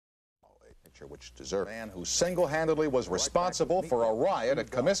caricature, which deserves a man who single-handedly was responsible for a riot at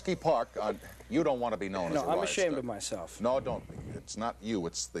Comiskey Park. You don't want to be known as a riot. No, I'm ashamed of myself. No, don't be. It's not you.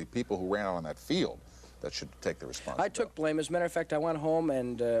 It's the people who ran out on that field that should take the responsibility. I took blame. As a matter of fact, I went home,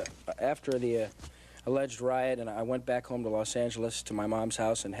 and after the alleged riot, and I went back home to Los Angeles to my mom's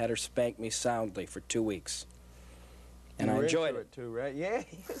house and had her spank me soundly for 2 weeks. And I enjoyed it. Too, right? Yeah,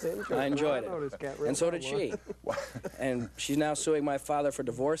 I enjoyed it. And so did she. And she's now suing my father for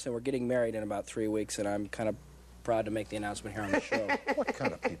divorce, and we're getting married in about 3 weeks, and I'm kind of proud to make the announcement here on the show. What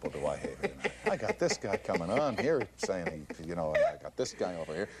kind of people do I hate here? I got this guy coming on here saying, you know, I got this guy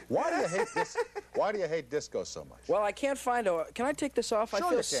over here. Why do you hate this? Why do you hate disco so much? Well, I can't find a... Can I take this off? Sure, I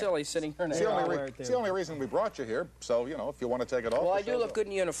feel silly sitting here. It's the only reason we brought you here, so, you know, if you want to take it off... Well, I do look good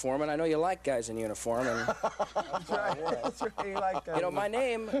in uniform, and I know you like guys in uniform, and... That's right. That's right. You like you know, my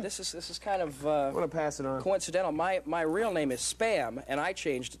name, this is kind of... I want to pass it on. Coincidental. My real name is Spam, and I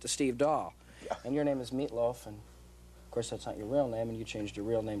changed it to Steve Dahl. Yeah. And your name is Meatloaf, and... Of course, that's not your real name, and you changed your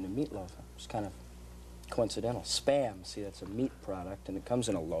real name to Meatloaf. It's kind of coincidental. Spam, see, that's a meat product, and it comes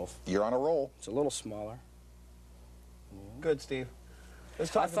in a loaf. You're on a roll. It's a little smaller. Yeah. Good, Steve.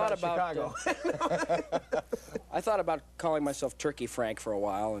 Let's talk about Chicago. I thought about calling myself Turkey Frank for a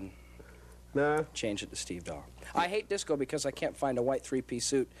while, and change it to Steve Dahl. I hate disco because I can't find a white three-piece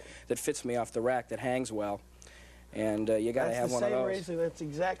suit that fits me off the rack that hangs well, and you got to have one of those. That's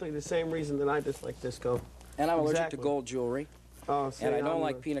exactly the same reason that I dislike disco. And I'm allergic to gold jewelry. Oh, see, and I don't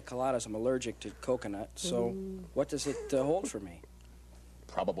like pina coladas. I'm allergic to coconut. So what does it hold for me?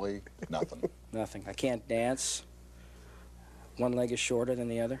 Probably nothing. Nothing. I can't dance. One leg is shorter than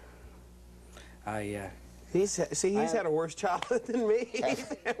the other. He's had a worse childhood than me.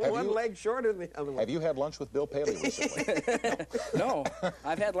 One leg shorter than the other one. Have you had lunch with Bill Paley recently? No.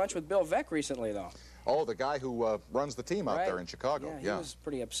 I've had lunch with Bill Veeck recently, though. Oh, the guy who runs the team out there in Chicago. Yeah, he was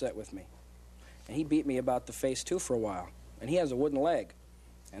pretty upset with me. And he beat me about the face, too, for a while. And he has a wooden leg.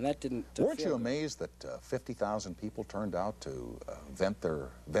 And that didn't Weren't you amazed that 50,000 people turned out to vent their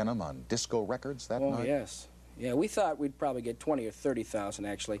venom on disco records that night? Oh, yes. Yeah, we thought we'd probably get 20 or 30,000,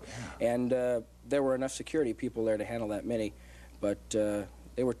 actually. Yeah. And there were enough security people there to handle that many. But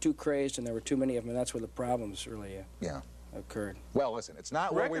they were too crazed, and there were too many of them, and that's where the problems really occurred. Well, listen, it's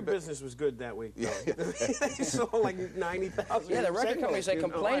not where record business was good that week, though. Yeah. They sold like 90,000. Yeah, the record companies, they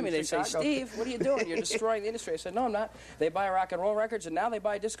complain to me. They say, Steve, what are you doing? You're destroying the industry. I said, no, I'm not. They buy rock and roll records, and now they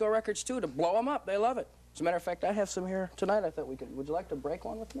buy disco records, too, to blow them up. They love it. As a matter of fact, I have some here tonight. I thought we could... Would you like to break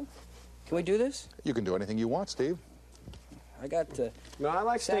one with me? Can we do this? You can do anything you want, Steve. I got no, I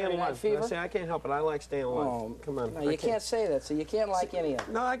like staying alive. I can't help it. I like staying alive. Oh, come on. No, you can't say that. So you can't like any of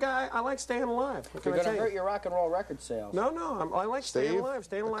them. No, I like staying alive. You're going to hurt your rock and roll record sales. No, I like staying alive.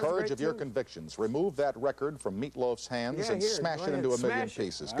 Staying alive. The courage of your convictions. Remove that record from Meatloaf's hands and smash it into a million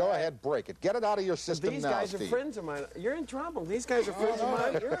pieces. Go ahead, break it. Get it out of your system now, Steve. These guys are friends of mine. You're in trouble. These guys are friends of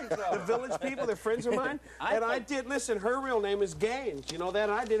mine. You're in trouble. The Village people, they're friends of mine. And I did, listen, her real name is Gaines. You know that?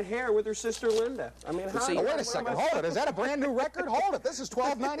 I did hair with her sister Linda. I mean, how... Wait a second. Hold it. Is that a brand new record? Hold it. This is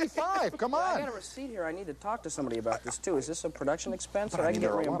 $12.95. Come on. I got a receipt here. I need to talk to somebody about this, too. Is this a production expense that I can get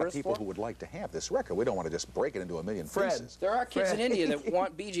there are reimbursed a lot of people for? who would like to have this record. We don't want to just break it into a million pieces. There are kids in India that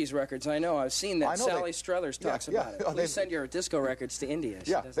want Bee Gees records. I know. I've seen that. Sally Struthers talks about it. Please send your disco records to India.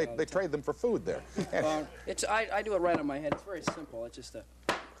 Yeah, they trade them for food there. I do it right on my head. It's very simple. It's just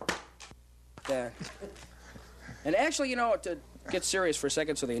a... And actually, you know, to get serious for a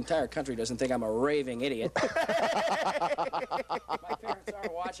second so the entire country doesn't think I'm a raving idiot. My parents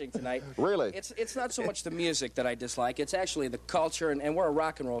are watching tonight. Really? It's not so much the music that I dislike. It's actually the culture, and we're a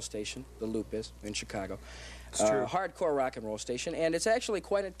rock and roll station, the Loop is, in Chicago. It's true. Hardcore rock and roll station, and it's actually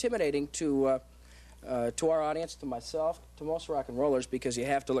quite intimidating to our audience, to myself, to most rock and rollers, because you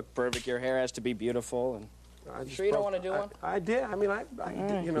have to look perfect. Your hair has to be beautiful, and... Sure you don't want to do one? I did. I mean, I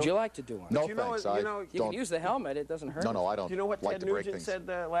did, you know. Would you like to do one? No, thanks. You can use the helmet. It doesn't hurt. No, I don't. Do you know what like Ted Nugent said?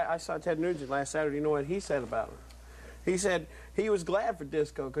 I saw Ted Nugent last Saturday. You know what he said about it? He said he was glad for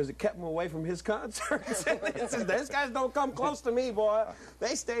disco because it kept him away from his concerts. He said, these guys don't come close to me, boy.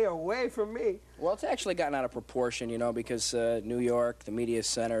 They stay away from me. Well, it's actually gotten out of proportion, you know, because New York, the media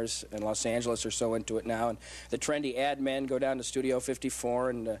centers, and Los Angeles are so into it now. And the trendy ad men go down to Studio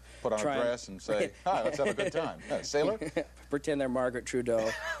 54 and put on a dress and say, hi, let's have a good time. Sailor? Pretend they're Margaret Trudeau.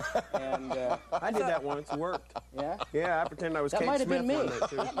 And, I did that once. It worked. Yeah? Yeah, I pretended I was Kate Smith.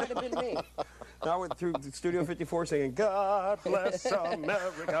 That might have been me. I went through Studio 54 singing, God bless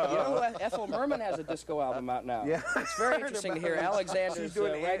America. You know, Ethel Merman has a disco album out now. Yeah. It's very interesting to hear Alexander's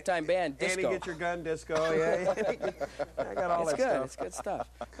ragtime band, Disco. Annie, get your gun, Disco. Yeah. I got all that stuff. It's good stuff.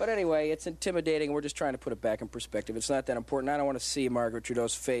 But anyway, it's intimidating. We're just trying to put it back in perspective. It's not that important. I don't want to see Margaret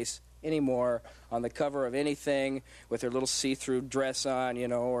Trudeau's face anymore on the cover of anything with her little see-through dress on, you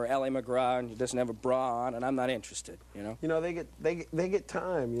know, or Ally McGraw and doesn't have a bra on, and I'm not interested, you know. You know, they get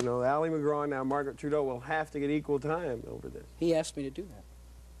time. You know, Ally McGraw and now Margaret Trudeau will have to get equal time over this. He asked me to do that.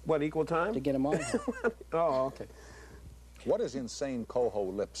 What, equal time? To get him on here. Oh, okay. What is insane coho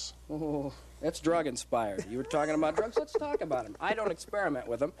lips? Oh, that's drug-inspired. You were talking about drugs? Let's talk about them. I don't experiment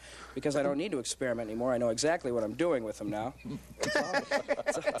with them because I don't need to experiment anymore. I know exactly what I'm doing with them now.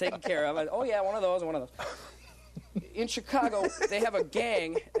 It's all taken care of. Oh, yeah, one of those, one of those. In Chicago, they have a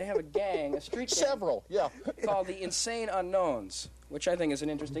gang, a street gang. Several, yeah. Called the Insane Unknowns, which I think is an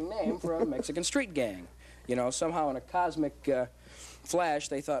interesting name for a Mexican street gang. You know, somehow in a cosmic flash,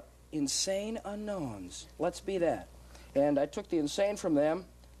 they thought, Insane Unknowns. Let's be that. And I took the insane from them,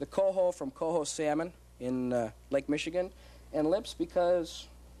 the coho from coho salmon in Lake Michigan, and lips because...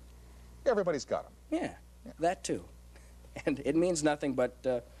 Everybody's got them. Yeah, that too. And it means nothing,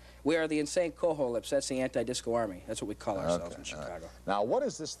 but we are the insane coho lips. That's the anti-disco army. That's what we call ourselves in Chicago. Right. Now, what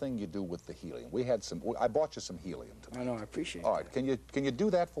is this thing you do with the helium? We had some... I bought you some helium tonight. I know, I appreciate it. All right, can you do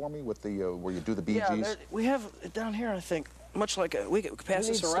that for me with the, where you do the Bee Gees? Yeah, we have it down here, I think, much like we could pass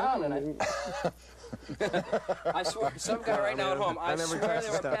this around, and I swear, some guy right now at home, I swear they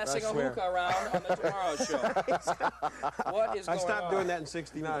were passing a hookah around on the Tomorrow Show. What is going on? I stopped doing that in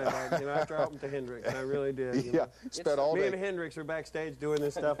 '69, you know, after I opened to Hendrix. I really did. You know? Yeah, spent all day. Me and Hendrix were backstage doing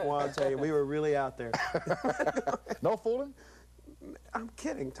this stuff while I'm telling you, we were really out there. No fooling? I'm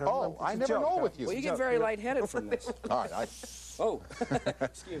kidding, Tom. Oh, I never know with you. Well, you get very lightheaded from this. All right, Oh,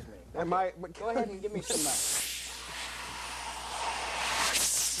 excuse me. Go ahead and give me some...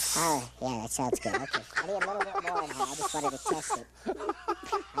 Oh, yeah, that sounds good. Okay. I need a little bit more in here. I just wanted to test it.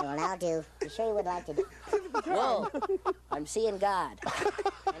 I will now do. You sure you would like to do? Whoa, I'm seeing God.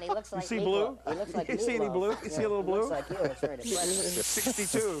 And he looks like you see blue? He looks like you see any blue? You see a little blue? Looks like you. It's very depressing.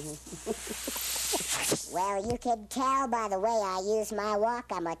 62. Well, you can tell by the way I use my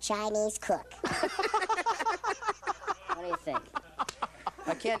walk, I'm a Chinese cook. What do you think?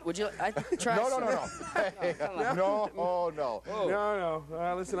 I can't. Would you? I try. No. Hey, no. No.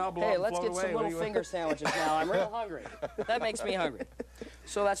 Listen, I'll blow Hey, up and let's float get away. some little finger sandwiches now. I'm real hungry. That makes me hungry.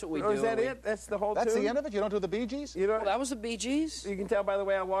 So that's what we do. Is that it? That's the whole That's tune? the end of it? You don't do the Bee Gees? You know, Well, that was the Bee Gees. you can tell by the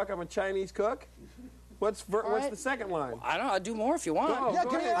way I walk, I'm a Chinese cook. What's right. the second line? I don't know. I'll do more if you want. Go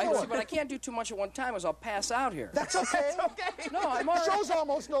give me ahead. another one. But I can't do too much at one time, as I'll pass out here. That's okay. No, I'm The already. show's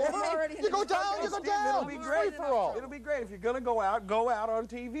almost over. already You go down, you go down. It'll be great. Free for all. It'll be great. If you're going to go out on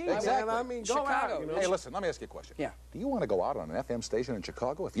TV. Exactly. Man. I mean, go Chicago. out. You know? Hey, listen, let me ask you a question. Yeah. Do you want to go out on an FM station in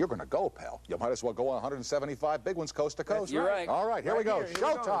Chicago? If you're going to go, pal, you might as well go on 175 big ones coast to coast. You're right. All right, here we go. Here we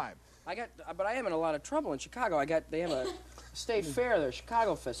go. Showtime. But I am in a lot of trouble in Chicago. They have a state fair there,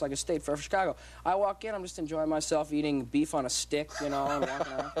 Chicago Fest, like a state fair for Chicago. I walk in, I'm just enjoying myself, eating beef on a stick, you know, and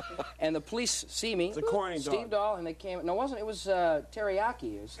walking around. And the police see me. It's a corny dog. Steve Dahl, and they came. No, it wasn't. It was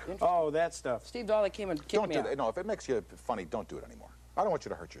teriyaki. It was interesting. Oh, that stuff. Steve Dahl, they came and kicked Don't me do out. that. No, if it makes you funny, don't do it anymore. I don't want you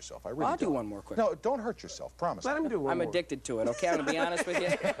to hurt yourself. I really I'll don't. do one more quick. No, don't hurt yourself. Promise. Let him do one I'm more. addicted to it, okay? I'm going to be honest with you.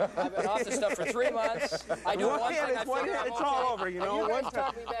 I've been off the stuff for 3 months. I do one thing, I figure I'm it's okay. all over, you know. And One guys time.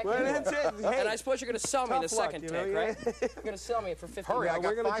 talk me back Well, into that's it. it. Hey, And I suppose you're going to sell me the tough luck, second you know, take, yeah. right? You're going to sell me it for 50 Hurry, I bucks. got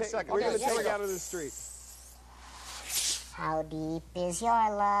we're gonna 5 take, seconds. We're going to Okay, take go. out of the street. How deep is your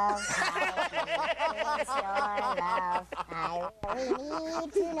love? How deep is your love? I really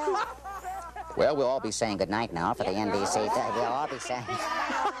need to know. Well, we'll all be saying goodnight now for the NBC. We'll all be saying...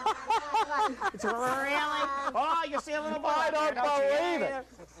 It's really? Oh, you see a little boy. I don't there, believe it.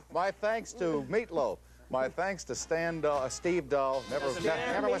 My thanks to Meatloaf. My thanks to Steve Dahl. Never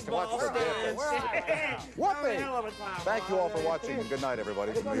went to watch the difference. Whoopee! Thank you all for watching, and good night,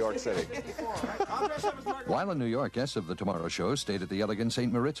 everybody, from New York City. While in New York, guests of The Tomorrow Show stayed at the elegant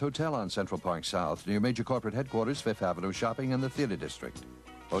St. Moritz Hotel on Central Park South, near major corporate headquarters, Fifth Avenue Shopping, and the Theater District.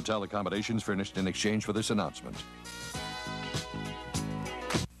 Hotel accommodations furnished in exchange for this announcement.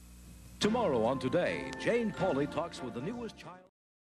 Tomorrow on Today, Jane Pauley talks with the newest child...